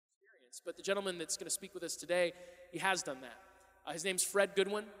experience. But the gentleman that's going to speak with us today, he has done that. His name's Fred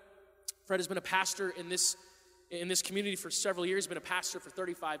Goodwin. Fred has been a pastor in this community for several years. He's been a pastor for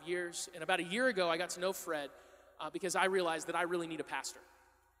 35 years. And about a year ago, I got to know Fred because I realized that I really need a pastor.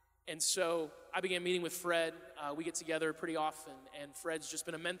 And so I began meeting with Fred. We get together pretty often, and Fred's just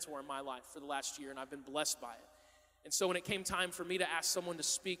been a mentor in my life for the last year, and I've been blessed by it. And so when it came time for me to ask someone to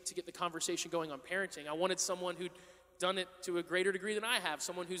speak to get the conversation going on parenting, I wanted someone who'd done it to a greater degree than I have,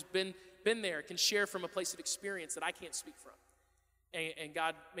 someone who's been there, can share from a place of experience that I can't speak from. And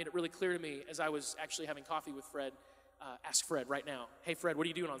God made it really clear to me as I was actually having coffee with Fred. Ask Fred right now, hey Fred, what are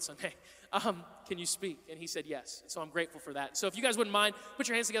you doing on Sunday? Can you speak? And he said yes. So I'm grateful for that. So if you guys wouldn't mind, put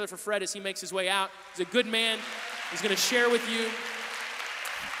your hands together for Fred as he makes his way out. He's a good man. He's going to share with you.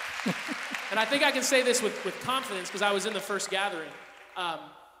 And I think I can say this with confidence because I was in the first gathering.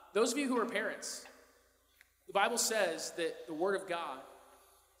 Those of you who are parents, the Bible says that the Word of God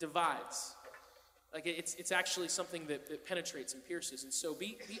divides. Like it's actually something that penetrates and pierces. And so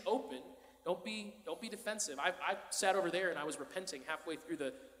be open. Don't be defensive. I sat over there and I was repenting halfway through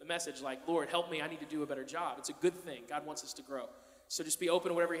the message, like, Lord, help me. I need to do a better job. It's a good thing. God wants us to grow. So just be open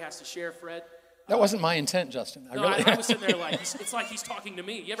to whatever he has to share, Fred. That wasn't my intent, Justin. I was sitting there like, it's like he's talking to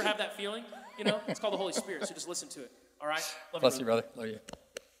me. You ever have that feeling? You know, it's called the Holy Spirit, so just listen to it. All right? Bless you, brother. Love you.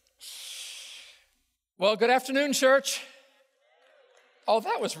 Well, good afternoon, church. Oh,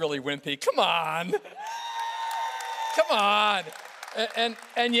 that was really wimpy. Come on. Come on.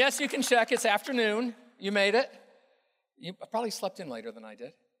 And yes, you can check. It's afternoon. You made it. You probably slept in later than I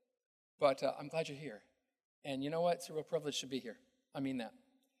did. But I'm glad you're here. And you know what? It's a real privilege to be here. I mean that.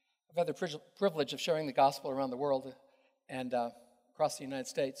 I've had the privilege of sharing the gospel around the world and across the United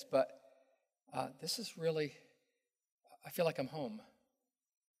States. But this is really, I feel like I'm home.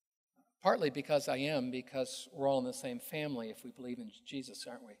 Partly because we're all in the same family if we believe in Jesus,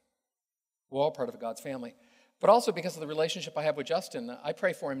 aren't we? We're all part of God's family. But also because of the relationship I have with Justin. I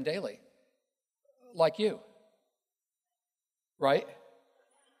pray for him daily, like you, right?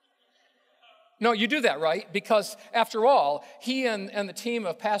 No, you do that, right? Because after all, he and the team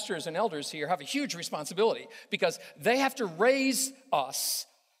of pastors and elders here have a huge responsibility because they have to raise us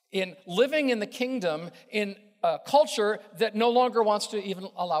in living in the kingdom in a culture that no longer wants to even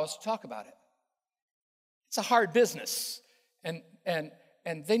allow us to talk about it. It's a hard business, and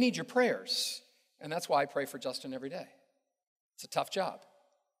they need your prayers. And that's why I pray for Justin every day. It's a tough job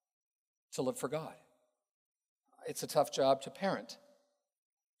to live for God. It's a tough job to parent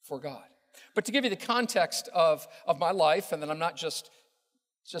for God. But to give you the context of my life, and then I'm not just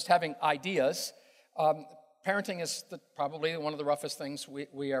having ideas, parenting is probably one of the roughest things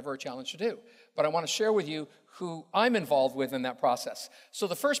we ever are challenged to do. But I want to share with you who I'm involved with in that process. So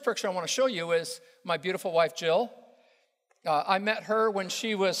the first picture I want to show you is my beautiful wife, Jill. I met her when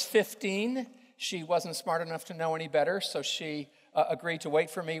she was 15. She wasn't smart enough to know any better, so she agreed to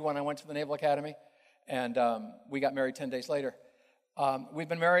wait for me when I went to the Naval Academy, and we got married 10 days later. We've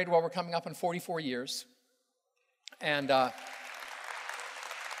been married, we're coming up on 44 years, and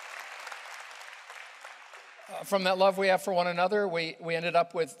from that love we have for one another, we ended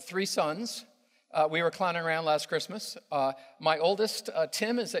up with 3 sons. We were clowning around last Christmas. My oldest,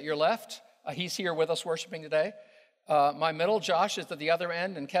 Tim, is at your left. He's here with us worshiping today. My middle, Josh, is at the other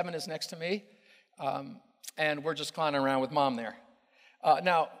end, and Kevin is next to me. And we're just clowning around with mom there.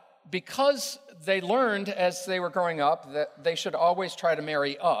 Now, because they learned as they were growing up that they should always try to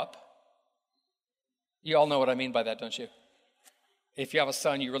marry up, you all know what I mean by that, don't you? If you have a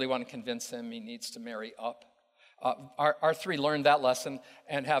son, you really want to convince him he needs to marry up. Our 3 learned that lesson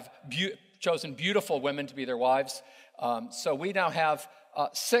and have chosen beautiful women to be their wives. So we now have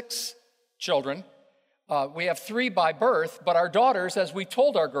 6 children. We have 3 by birth, but our daughters, as we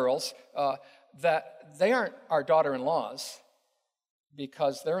told our girls, that they aren't our daughter-in-laws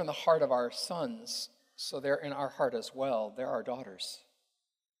because they're in the heart of our sons, so they're in our heart as well. They're our daughters.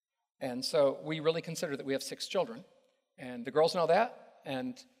 And so we really consider that we have 6 children, and the girls know that,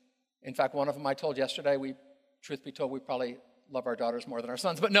 and in fact, one of them I told yesterday, truth be told, we probably love our daughters more than our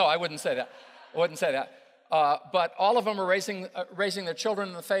sons, but no, I wouldn't say that. But all of them are raising their children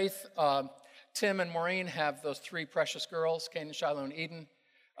in the faith. Tim and Maureen have those 3 precious girls, Canaan, Shiloh, and Eden.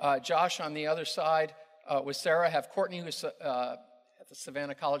 Josh on the other side with Sarah have Courtney, who's at the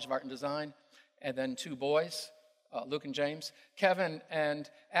Savannah College of Art and Design, and then 2 boys, Luke and James. Kevin and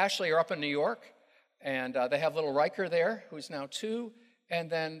Ashley are up in New York, and they have little Riker there, who's now 2,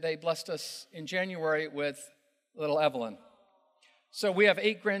 and then they blessed us in January with little Evelyn. So we have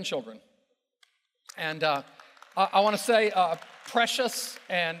 8 grandchildren. And I want to say precious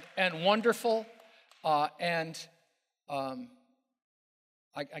and wonderful and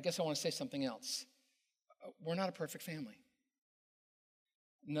I guess I want to say something else. We're not a perfect family.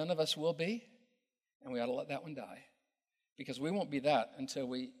 None of us will be, and we ought to let that one die, because we won't be that until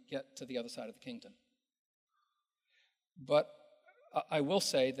we get to the other side of the kingdom. But I will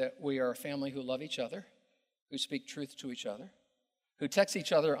say that we are a family who love each other, who speak truth to each other, who text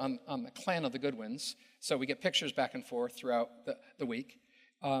each other on the clan of the Goodwins, so we get pictures back and forth throughout the week.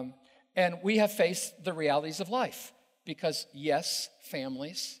 And we have faced the realities of life, because yes,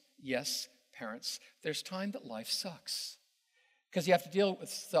 families, yes, parents, there's time that life sucks. Because you have to deal with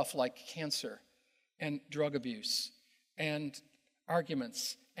stuff like cancer and drug abuse and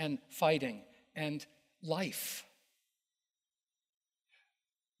arguments and fighting and life.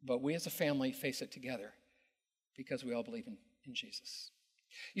 But we as a family face it together because we all believe in Jesus.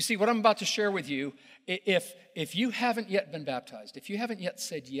 You see, what I'm about to share with you, if you haven't yet been baptized, if you haven't yet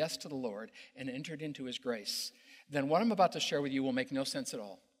said yes to the Lord and entered into his grace, then what I'm about to share with you will make no sense at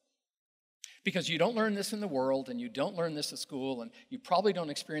all. Because you don't learn this in the world, and you don't learn this at school, and you probably don't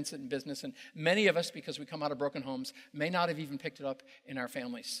experience it in business, and many of us, because we come out of broken homes, may not have even picked it up in our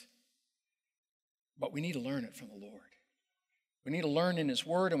families. But we need to learn it from the Lord. We need to learn in his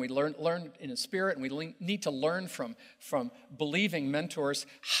word, and we learn in his spirit, and we need to learn from believing mentors.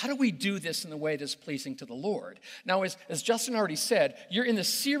 How do we do this in the way that's pleasing to the Lord? Now, as Justin already said, you're in the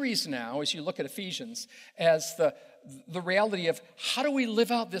series now, as you look at Ephesians, as the reality of how do we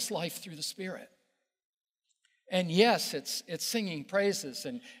live out this life through the Spirit? And yes, it's singing praises,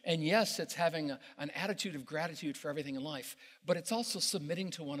 and yes, it's having an attitude of gratitude for everything in life, but it's also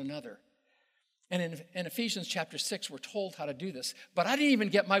submitting to one another. And in Ephesians chapter 6, we're told how to do this. But I didn't even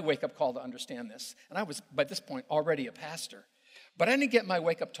get my wake-up call to understand this. And I was, by this point, already a pastor. But I didn't get my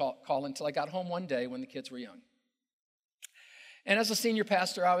wake-up call until I got home one day when the kids were young. And as a senior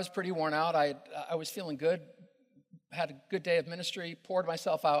pastor, I was pretty worn out. I was feeling good, had a good day of ministry, poured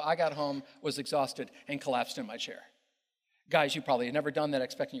myself out. I got home, was exhausted, and collapsed in my chair. Guys, you probably have never done that,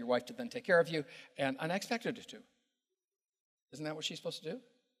 expecting your wife to then take care of you. And I expected her to. Isn't that what she's supposed to do?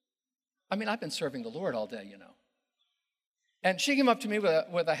 I mean, I've been serving the Lord all day, you know. And she came up to me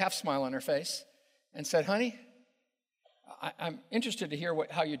with a half smile on her face and said, honey, I'm interested to hear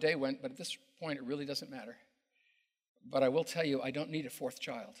how your day went, but at this point, it really doesn't matter. But I will tell you, I don't need a fourth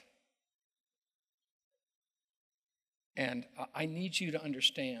child. And I need you to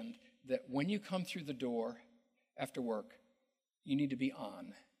understand that when you come through the door after work, you need to be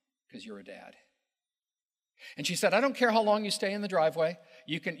on because you're a dad. And she said, I don't care how long you stay in the driveway.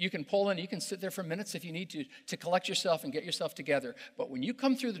 You can pull in, you can sit there for minutes if you need to collect yourself and get yourself together. But when you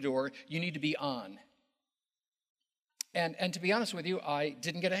come through the door, you need to be on. And to be honest with you, I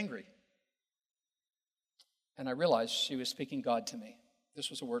didn't get angry. And I realized she was speaking God to me.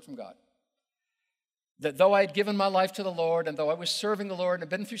 This was a word from God. That though I had given my life to the Lord, and though I was serving the Lord, and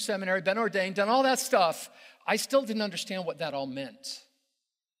been through seminary, been ordained, done all that stuff, I still didn't understand what that all meant.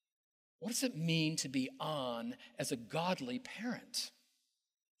 What does it mean to be on as a godly parent?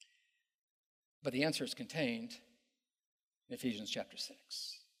 But the answer is contained in Ephesians chapter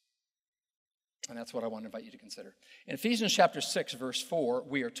 6. And that's what I want to invite you to consider. In Ephesians chapter 6, verse 4,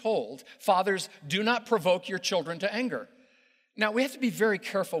 we are told, fathers, do not provoke your children to anger. Now, we have to be very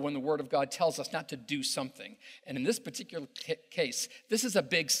careful when the Word of God tells us not to do something. And in this particular case, this is a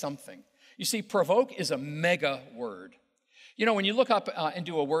big something. You see, provoke is a mega word. You know, when you look up and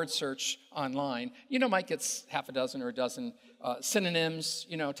do a word search online, you know, might get half a dozen or a dozen synonyms,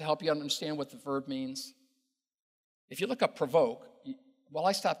 you know, to help you understand what the verb means. If you look up provoke, well,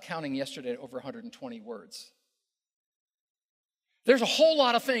 I stopped counting yesterday at over 120 words. There's a whole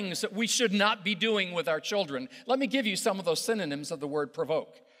lot of things that we should not be doing with our children. Let me give you some of those synonyms of the word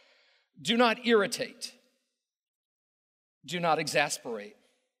provoke. Do not irritate. Do not exasperate.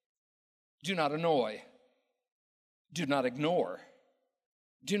 Do not annoy. Do not ignore.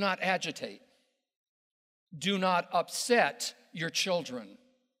 Do not agitate. Do not upset your children.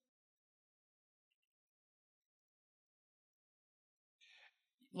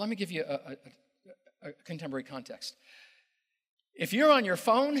 Let me give you a contemporary context. If you're on your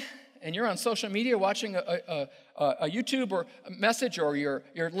phone and you're on social media watching a YouTube or a message, or you're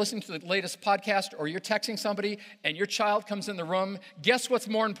listening to the latest podcast, or you're texting somebody and your child comes in the room, guess what's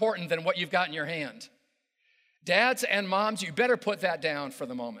more important than what you've got in your hand? Dads and moms, you better put that down for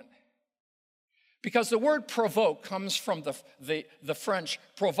the moment. Because the word provoke comes from the French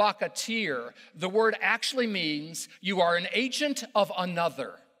provocateur. The word actually means you are an agent of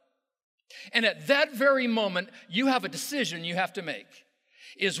another. And at that very moment, you have a decision you have to make.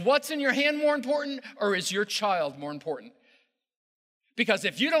 Is what's in your hand more important, or is your child more important? Because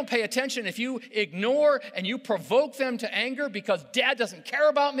if you don't pay attention, if you ignore and you provoke them to anger because dad doesn't care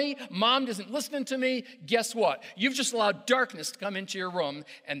about me, mom isn't listening to me, guess what? You've just allowed darkness to come into your room,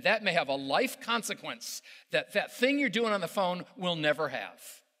 and that may have a life consequence that thing you're doing on the phone will never have.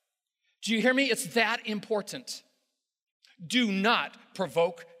 Do you hear me? It's that important. Do not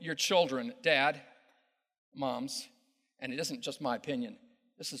provoke your children, dad, moms, and it isn't just my opinion.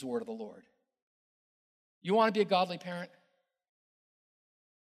 This is the word of the Lord. You want to be a godly parent?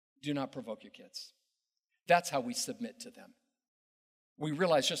 Do not provoke your kids. That's how we submit to them. We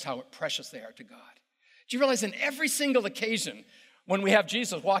realize just how precious they are to God. Do you realize in every single occasion when we have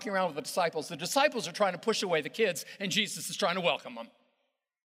Jesus walking around with the disciples are trying to push away the kids, and Jesus is trying to welcome them.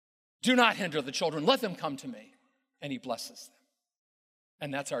 Do not hinder the children. Let them come to me. And he blesses them.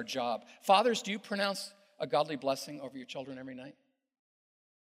 And that's our job. Fathers, do you pronounce a godly blessing over your children every night?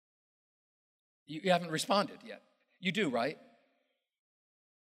 You haven't responded yet. You do, right?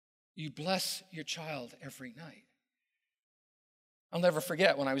 You bless your child every night. I'll never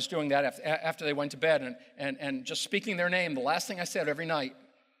forget when I was doing that after they went to bed and just speaking their name. The last thing I said every night,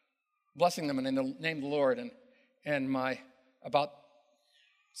 blessing them in the name of the Lord. And my about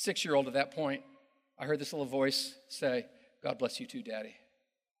 6-year-old at that point, I heard this little voice say, God bless you too, Daddy.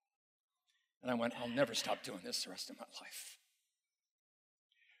 And I went, I'll never stop doing this the rest of my life.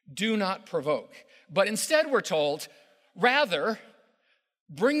 Do not provoke. But instead we're told, rather,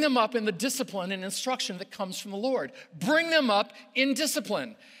 bring them up in the discipline and instruction that comes from the Lord. Bring them up in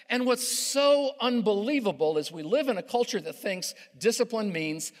discipline. And what's so unbelievable is we live in a culture that thinks discipline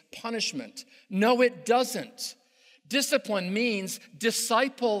means punishment. No, it doesn't. Discipline means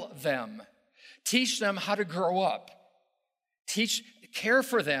disciple them. Teach them how to grow up. Care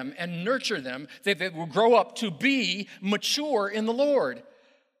for them and nurture them. They will grow up to be mature in the Lord.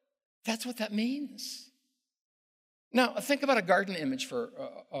 That's what that means. Now, think about a garden image for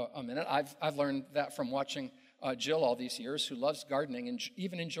a minute. I've learned that from watching Jill all these years, who loves gardening,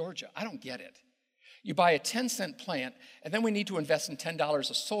 even in Georgia. I don't get it. You buy a 10-cent plant, and then we need to invest in $10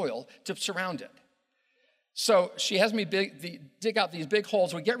 of soil to surround it. So she has me dig out these big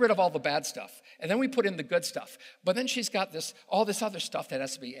holes. We get rid of all the bad stuff, and then we put in the good stuff. But then she's got all this other stuff that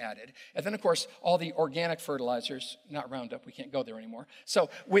has to be added. And then, of course, all the organic fertilizers, not Roundup, we can't go there anymore. So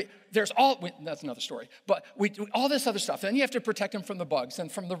that's another story. But we do all this other stuff. And then you have to protect them from the bugs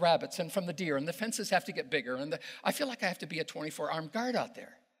and from the rabbits and from the deer. And the fences have to get bigger. And I feel like I have to be a 24-armed guard out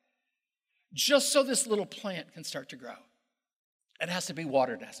there just so this little plant can start to grow. It has to be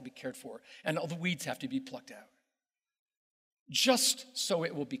watered, it has to be cared for, and all the weeds have to be plucked out. Just so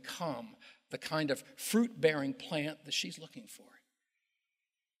it will become the kind of fruit-bearing plant that she's looking for.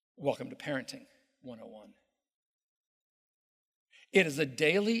 Welcome to Parenting 101. It is a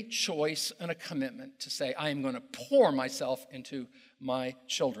daily choice and a commitment to say, I am going to pour myself into my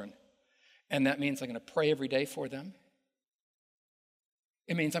children. And that means I'm going to pray every day for them.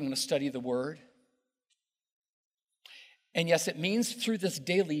 It means I'm going to study the Word. And yes, it means through this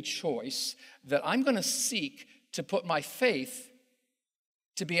daily choice that I'm going to seek to put my faith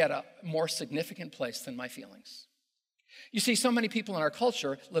to be at a more significant place than my feelings. You see, so many people in our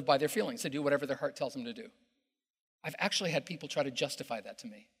culture live by their feelings. They do whatever their heart tells them to do. I've actually had people try to justify that to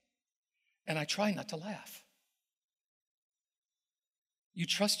me. And I try not to laugh. You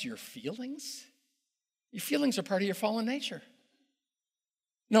trust your feelings? Your feelings are part of your fallen nature.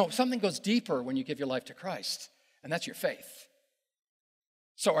 No, something goes deeper when you give your life to Christ. And that's your faith.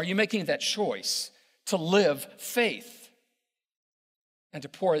 So are you making that choice to live faith and to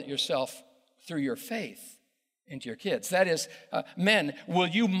pour yourself through your faith into your kids? That is, men, will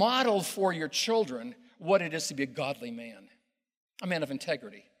you model for your children what it is to be a godly man? A man of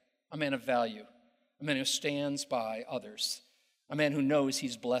integrity, a man of value, a man who stands by others, a man who knows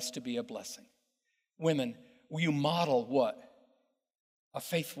he's blessed to be a blessing. Women, will you model what a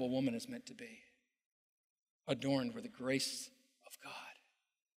faithful woman is meant to be? Adorned with the grace of God.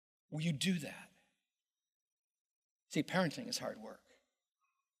 Will you do that? See, parenting is hard work.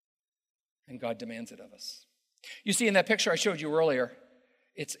 And God demands it of us. You see, in that picture I showed you earlier,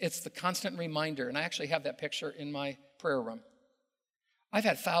 it's the constant reminder, and I actually have that picture in my prayer room. I've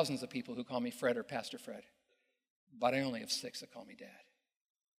had thousands of people who call me Fred or Pastor Fred, but I only have 6 that call me Dad.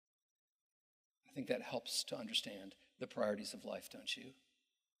 I think that helps to understand the priorities of life, don't you?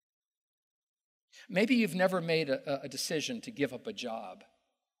 Maybe you've never made a decision to give up a job,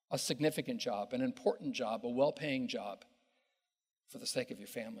 a significant job, an important job, a well-paying job for the sake of your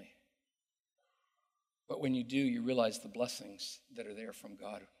family. But when you do, you realize the blessings that are there from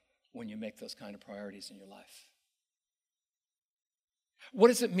God when you make those kind of priorities in your life. What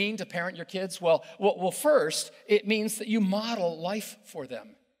does it mean to parent your kids? Well, first, it means that you model life for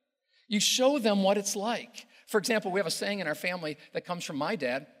them. You show them what it's like. For example, we have a saying in our family that comes from my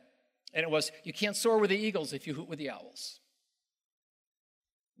dad, and it was, you can't soar with the eagles if you hoot with the owls.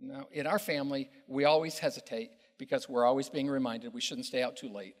 Now, in our family, we always hesitate because we're always being reminded we shouldn't stay out too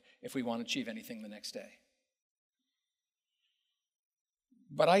late if we want to achieve anything the next day.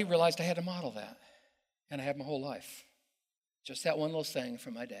 But I realized I had to model that, and I have my whole life. Just that one little saying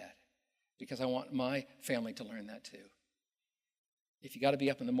from my dad, because I want my family to learn that too. If you got to be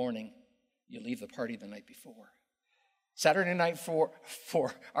up in the morning, you leave the party the night before. Saturday night for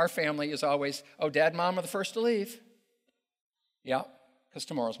our family is always, oh, Dad and Mom are the first to leave. Yeah, because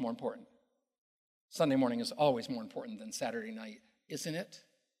tomorrow's more important. Sunday morning is always more important than Saturday night, isn't it?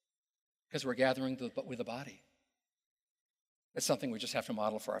 Because we're gathering with the body. It's something we just have to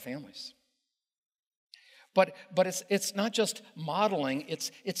model for our families. But it's not just modeling,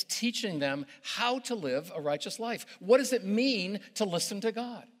 it's teaching them how to live a righteous life. What does it mean to listen to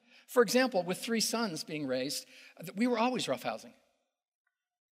God? For example, with 3 sons being raised, we were always roughhousing.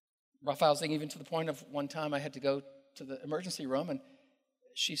 Roughhousing even to the point of one time I had to go to the emergency room, and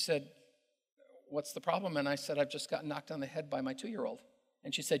she said, what's the problem? And I said, I've just gotten knocked on the head by my 2-year-old.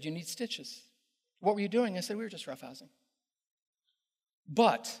 And she said, you need stitches. What were you doing? I said, we were just roughhousing.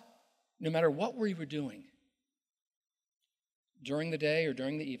 But no matter what we were doing, during the day or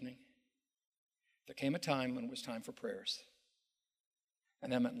during the evening, there came a time when it was time for prayers.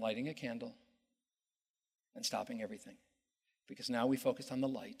 And that meant lighting a candle and stopping everything. Because now we focus on the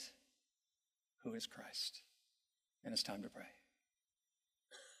light, who is Christ. And it's time to pray.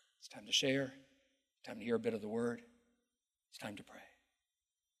 It's time to share. It's time to hear a bit of the word. It's time to pray.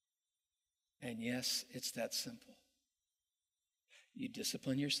 And yes, it's that simple. You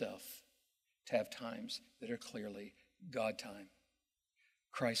discipline yourself to have times that are clearly God time,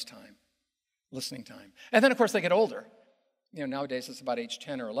 Christ time, listening time. And then, of course, they get older. You know, nowadays it's about age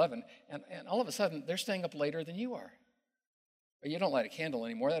 10 or 11, and all of a sudden they're staying up later than you are. But you don't light a candle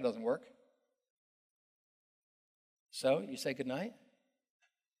anymore. That doesn't work. So you say goodnight,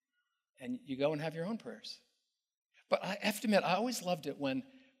 and you go and have your own prayers. But I have to admit, I always loved it when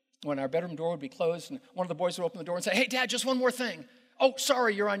our bedroom door would be closed and one of the boys would open the door and say, hey, Dad, just one more thing. Oh,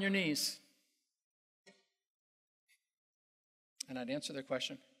 sorry, you're on your knees. And I'd answer their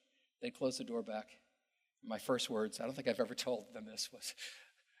question. They'd close the door back. My first words, I don't think I've ever told them this, was,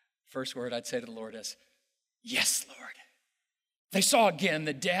 first word I'd say to the Lord is, yes, Lord. They saw again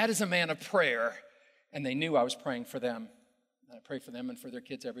that Dad is a man of prayer, and they knew I was praying for them. And I pray for them and for their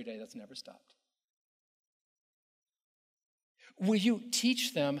kids every day. That's never stopped. Will you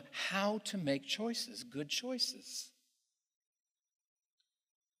teach them how to make choices, good choices?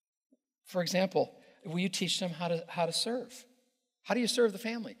 For example, will you teach them how to serve? How do you serve the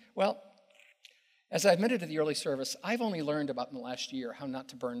family? Well, as I admitted to the early service, I've only learned about in the last year how not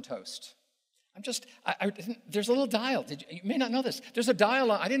to burn toast. There's a little dial. You may not know this. There's a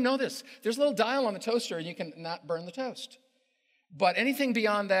dial I didn't know this. There's a little dial on the toaster, and you can not burn the toast. But anything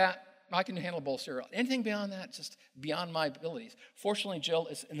beyond that, I can handle a bowl of cereal. Anything beyond that, just beyond my abilities. Fortunately, Jill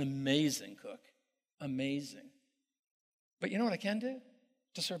is an amazing cook. Amazing. But you know what I can do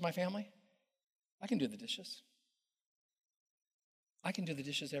to serve my family? I can do the dishes. I can do the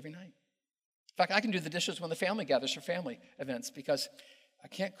dishes every night. In fact, I can do the dishes when the family gathers for family events because I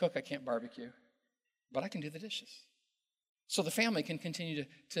can't cook, I can't barbecue, but I can do the dishes. So the family can continue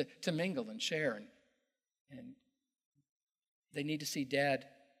to mingle and share, and they need to see Dad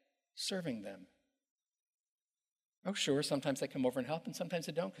serving them. Oh, sure, sometimes they come over and help, and sometimes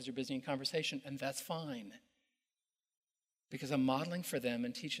they don't because they're busy in conversation, and that's fine. Because I'm modeling for them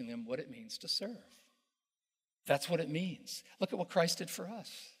and teaching them what it means to serve. That's what it means. Look at what Christ did for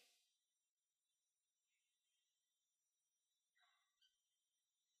us.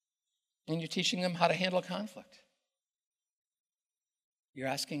 And you're teaching them how to handle conflict. You're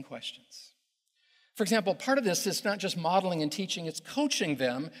asking questions. For example, part of this is not just modeling and teaching, it's coaching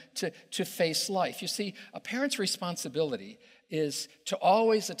them to face life. You see, a parent's responsibility is to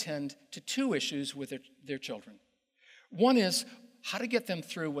always attend to 2 issues with their children. One is how to get them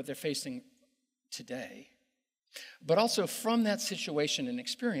through what they're facing today, but also from that situation and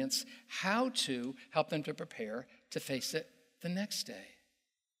experience, how to help them to prepare to face it the next day.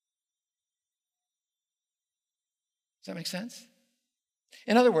 Does that make sense?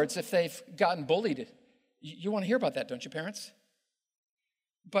 In other words, if they've gotten bullied, you want to hear about that, don't you, parents?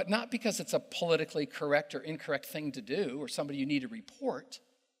 But not because it's a politically correct or incorrect thing to do or somebody you need to report,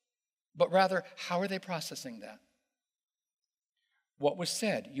 but rather, how are they processing that? What was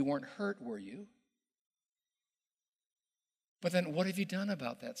said? You weren't hurt, were you? But then what have you done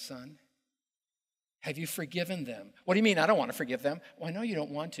about that, son? Have you forgiven them? What do you mean, I don't want to forgive them? Well, I know you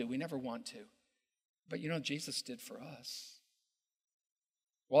don't want to. We never want to. But you know, Jesus did for us.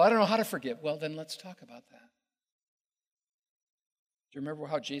 Well, I don't know how to forgive. Well, then let's talk about that. Do you remember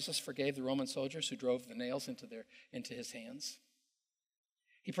how Jesus forgave the Roman soldiers who drove the nails into his hands?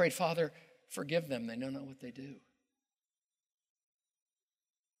 He prayed, Father, forgive them. They know not what they do.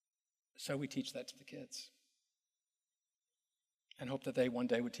 So we teach that to the kids and hope that they one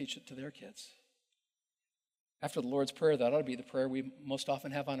day would teach it to their kids. After the Lord's Prayer, that ought to be the prayer we most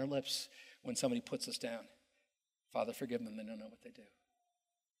often have on our lips when somebody puts us down. Father, forgive them. They don't know what they do.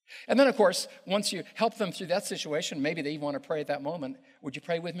 And then, of course, once you help them through that situation, maybe they even want to pray at that moment. Would you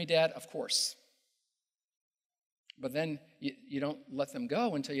pray with me, Dad? Of course. But then you don't let them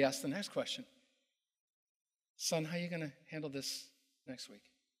go until you ask the next question. Son, how are you going to handle this next week?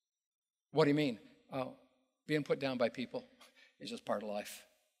 What do you mean? Oh, being put down by people is just part of life.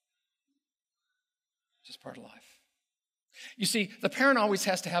 Just part of life. You see, the parent always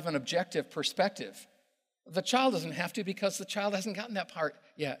has to have an objective perspective. The child doesn't have to because the child hasn't gotten that part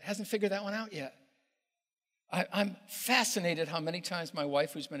yet, hasn't figured that one out yet. I'm fascinated how many times my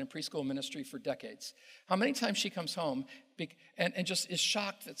wife, who's been in preschool ministry for decades, how many times she comes home and just is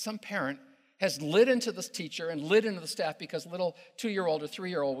shocked that some parent has lit into this teacher and lit into the staff because little 2-year-old or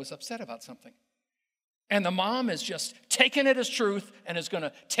 3-year-old was upset about something. And the mom is just taking it as truth and is going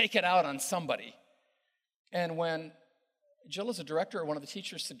to take it out on somebody. And when Jill, as a director or one of the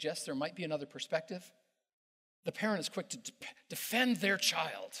teachers, suggests there might be another perspective, the parent is quick to defend their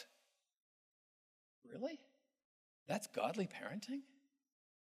child. Really? That's godly parenting?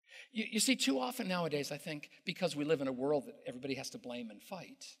 You see, too often nowadays, I think, because we live in a world that everybody has to blame and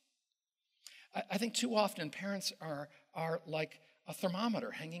fight, I think too often parents are like a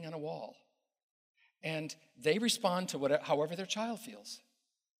thermometer hanging on a wall. And they respond to however their child feels.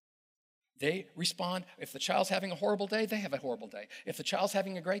 They respond, if the child's having a horrible day, they have a horrible day. If the child's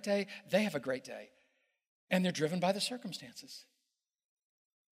having a great day, they have a great day. And they're driven by the circumstances.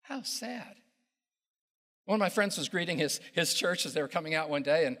 How sad. One of my friends was greeting his church as they were coming out one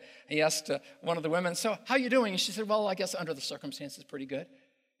day, and he asked one of the women, so how are you doing? And she said, well, I guess under the circumstances, pretty good.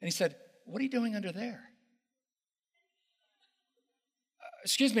 And he said, what are you doing under there?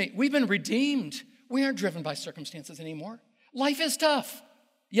 Excuse me, we've been redeemed. We aren't driven by circumstances anymore. Life is tough.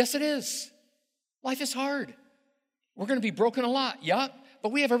 Yes, it is. Life is hard. We're going to be broken a lot, yeah,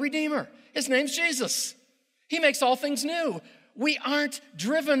 but we have a Redeemer. His name's Jesus. He makes all things new. We aren't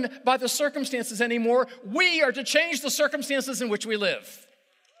driven by the circumstances anymore. We are to change the circumstances in which we live.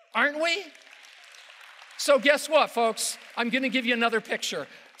 Aren't we? So guess what, folks? I'm going to give you another picture.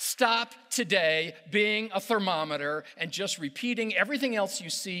 Stop today being a thermometer and just repeating everything else you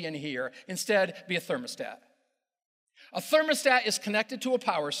see and hear. Instead, be a thermostat. A thermostat is connected to a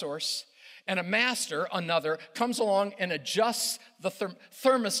power source, and a master, another, comes along and adjusts the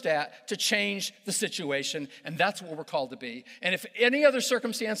thermostat to change the situation, and that's what we're called to be. And if any other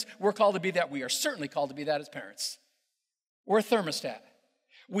circumstance we're called to be that, we are certainly called to be that as parents. We're a thermostat.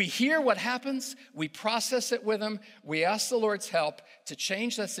 We hear what happens, we process it with Him, we ask the Lord's help to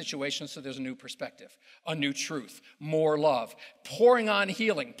change that situation so there's a new perspective, a new truth, more love, pouring on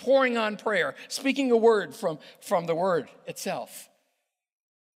healing, pouring on prayer, speaking a word from the Word itself,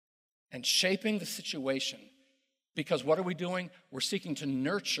 and shaping the situation. Because what are we doing? We're seeking to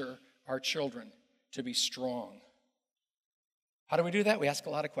nurture our children to be strong. How do we do that? We ask a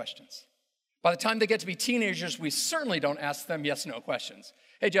lot of questions. By the time they get to be teenagers, we certainly don't ask them yes-no questions.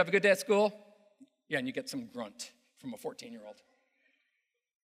 Hey, did you have a good day at school? Yeah, and you get some grunt from a 14-year-old.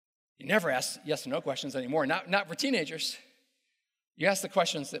 You never ask yes or no questions anymore, not for teenagers. You ask the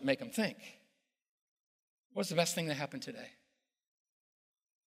questions that make them think. What's the best thing that happened today?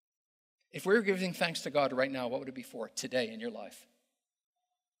 If we were giving thanks to God right now, what would it be for today in your life?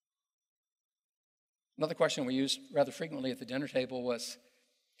 Another question we used rather frequently at the dinner table was,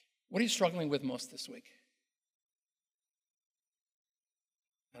 what are you struggling with most this week?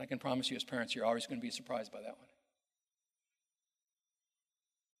 And I can promise you as parents, you're always going to be surprised by that one.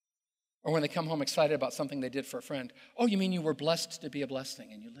 Or when they come home excited about something they did for a friend, oh, you mean you were blessed to be a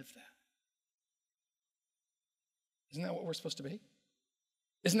blessing and you lived that? Isn't that what we're supposed to be?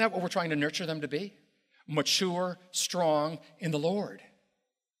 Isn't that what we're trying to nurture them to be? Mature, strong in the Lord.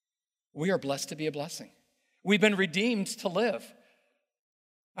 We are blessed to be a blessing. We've been redeemed to live.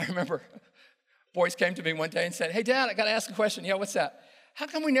 I remember boys came to me one day and said, hey, Dad, I got to ask a question. Yeah, what's that? How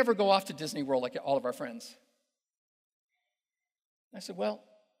come we never go off to Disney World like all of our friends? I said, well,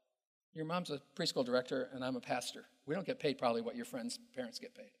 your mom's a preschool director and I'm a pastor. We don't get paid probably what your friends' parents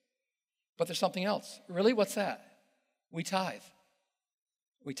get paid. But there's something else. Really? What's that? We tithe.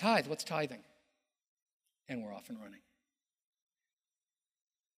 We tithe. What's tithing? And we're off and running.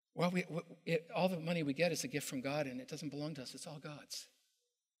 Well, all the money we get is a gift from God, and it doesn't belong to us. It's all God's.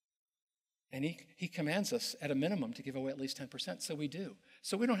 And he commands us at a minimum to give away at least 10%, so we do.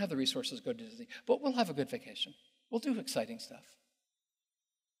 So we don't have the resources to go to Disney, but we'll have a good vacation. We'll do exciting stuff.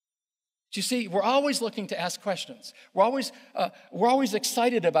 Do you see, we're always looking to ask questions. We're always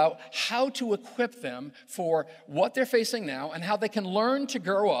excited about how to equip them for what they're facing now and how they can learn to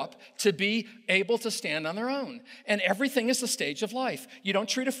grow up to be able to stand on their own. And everything is a stage of life. You don't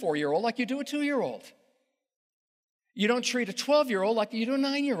treat a 4-year-old like you do a 2-year-old. You don't treat a 12-year-old like you do a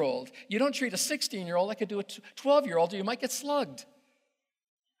 9-year-old. You don't treat a 16-year-old like you do a 12-year-old, or you might get slugged.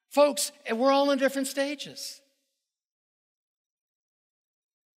 Folks, we're all in different stages.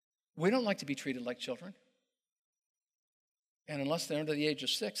 We don't like to be treated like children. And unless they're under the age of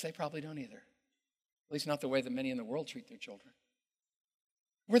 6, they probably don't either. At least not the way that many in the world treat their children.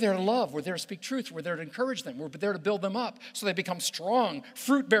 We're there to love. We're there to speak truth. We're there to encourage them. We're there to build them up so they become strong,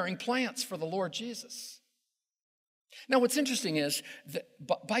 fruit-bearing plants for the Lord Jesus. Now, what's interesting is that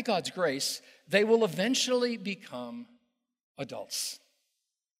by God's grace, they will eventually become adults.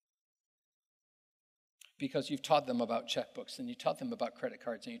 Because you've taught them about checkbooks, and you taught them about credit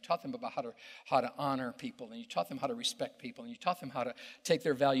cards, and you taught them about how to honor people, and you taught them how to respect people, and you taught them how to take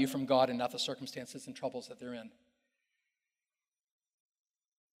their value from God and not the circumstances and troubles that they're in.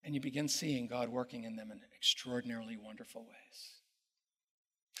 And you begin seeing God working in them in extraordinarily wonderful ways.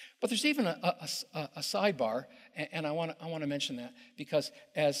 But there's even a sidebar, and I want to mention that, because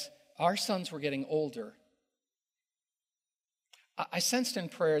as our sons were getting older, I sensed in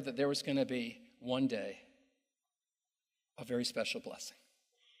prayer that there was going to be one day a very special blessing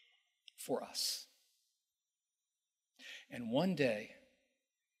for us. And one day,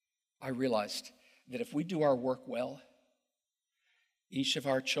 I realized that if we do our work well, each of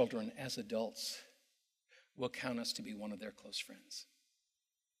our children as adults will count us to be one of their close friends.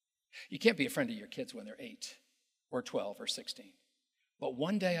 You can't be a friend of your kids when they're 8 or 12 or 16. But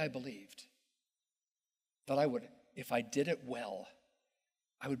one day I believed that I would, if I did it well,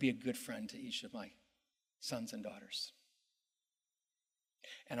 I would be a good friend to each of my sons and daughters.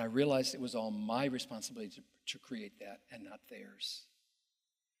 And I realized it was all my responsibility to create that and not theirs.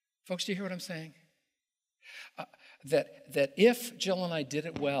 Folks, do you hear what I'm saying? That if Jill and I did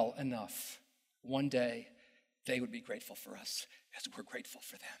it well enough, one day they would be grateful for us as we're grateful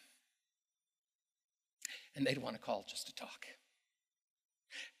for them. And they'd want to call just to talk.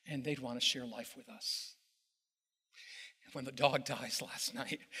 And they'd want to share life with us. And when the dog dies last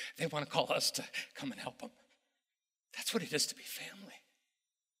night, they want to call us to come and help them. That's what it is to be family.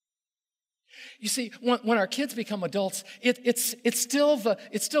 You see, when our kids become adults, it's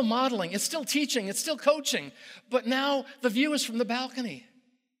still modeling, it's still teaching, it's still coaching, but now the view is from the balcony.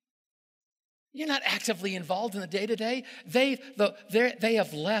 You're not actively involved in the day-to-day. They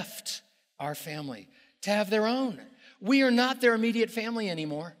have left our family to have their own. We are not their immediate family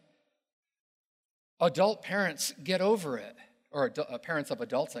anymore. Adult parents, get over it. Or parents of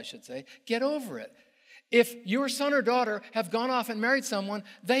adults, I should say, get over it. If your son or daughter have gone off and married someone,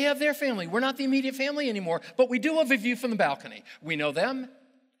 they have their family. We're not the immediate family anymore, but we do have a view from the balcony. We know them,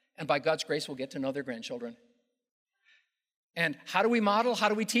 and by God's grace, we'll get to know their grandchildren. And how do we model? How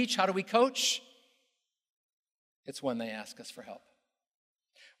do we teach? How do we coach? It's when they ask us for help.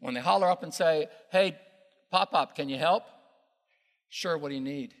 When they holler up and say, hey, Pop, can you help? Sure, what do you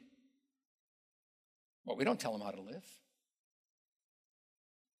need? Well, we don't tell them how to live.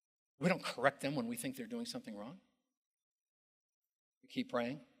 We don't correct them when we think they're doing something wrong. We keep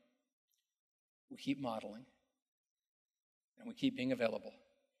praying. We keep modeling. And we keep being available.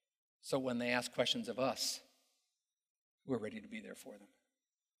 So when they ask questions of us, we're ready to be there for them.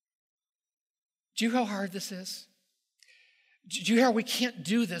 Do you know how hard this is? Do you hear how we can't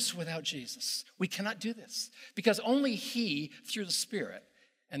do this without Jesus? We cannot do this because only He, through the Spirit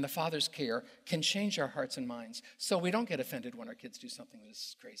and the Father's care, can change our hearts and minds so we don't get offended when our kids do something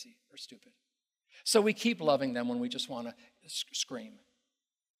that's crazy or stupid. So we keep loving them when we just want to scream.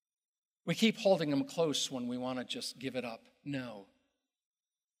 We keep holding them close when we want to just give it up. No.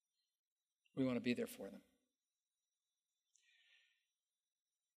 We want to be there for them.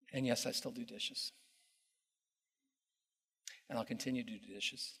 And yes, I still do dishes. And I'll continue to do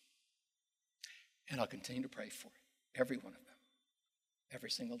dishes. And I'll continue to pray for every one of them,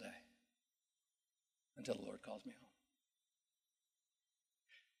 every single day, until the Lord calls me home.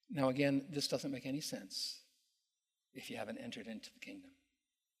 Now again, this doesn't make any sense if you haven't entered into the kingdom.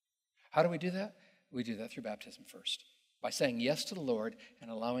 How do we do that? We do that through baptism first, by saying yes to the Lord and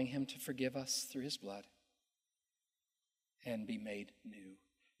allowing Him to forgive us through His blood. and be made new.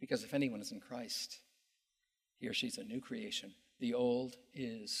 Because if anyone is in Christ, he or she's a new creation. The old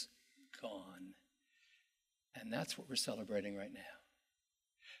is gone. And that's what we're celebrating right now.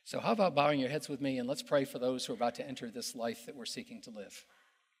 So how about bowing your heads with me, and let's pray for those who are about to enter this life that we're seeking to live.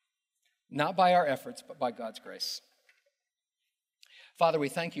 Not by our efforts, but by God's grace. Father, we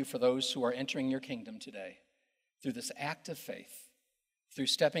thank you for those who are entering your kingdom today through this act of faith, through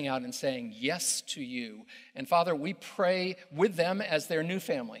stepping out and saying yes to you. And Father, we pray with them as their new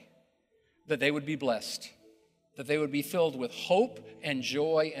family that they would be blessed, that they would be filled with hope and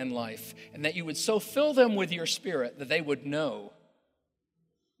joy and life, and that you would so fill them with your Spirit that they would know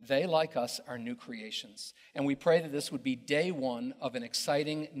they, like us, are new creations. And we pray that this would be day one of an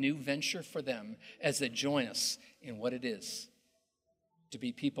exciting new venture for them as they join us in what it is to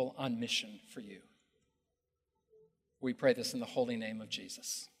be people on mission for you. We pray this in the holy name of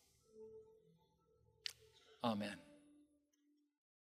Jesus. Amen.